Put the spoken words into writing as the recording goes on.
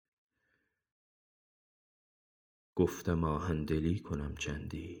گفتم آهندلی کنم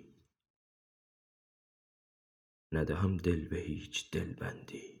چندی، ندهم دل به هیچ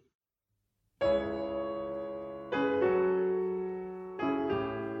دلبندی.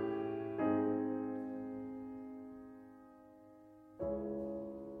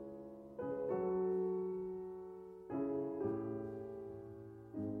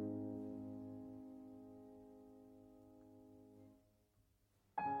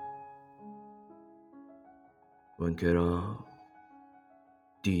 وانکه را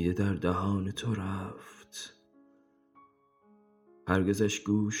دیده در دهان تو رفت، هرگزش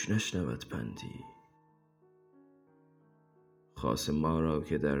گوش نشنود پندی. خاص ما را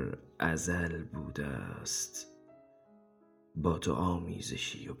که در ازل بوده است، با تو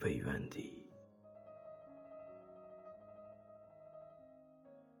آمیزشی و پیوندی.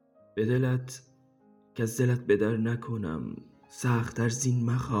 به دلت که از دلت به در نکنم، سخت‌تر زین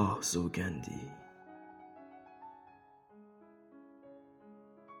مخواه سوگندی.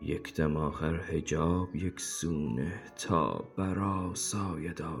 یک دم آخر حجاب یک سو نه، تا بر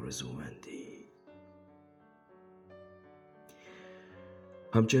آساید آرزومندی.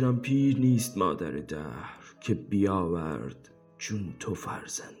 همچنان پیر نیست مادر دهر، که بیاورد چون تو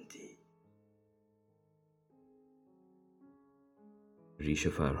فرزندی. ریش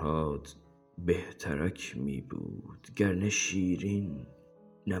فرهاد بهترک می بود، گرنه شیرین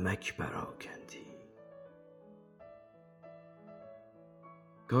نمک پراکندی.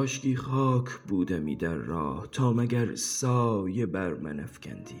 کاشکی خاک بودمی در راه، تا مگر سایه بر من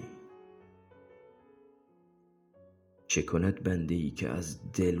افکندی. چه کند بنده ای که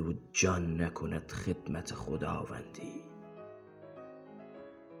از دل و جان نکند خدمت خداوندی.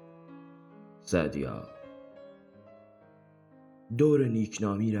 سعدیا، دور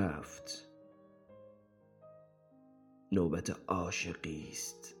نیکنامی رفت، نوبت عاشقی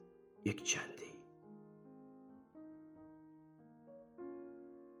است یک چندی.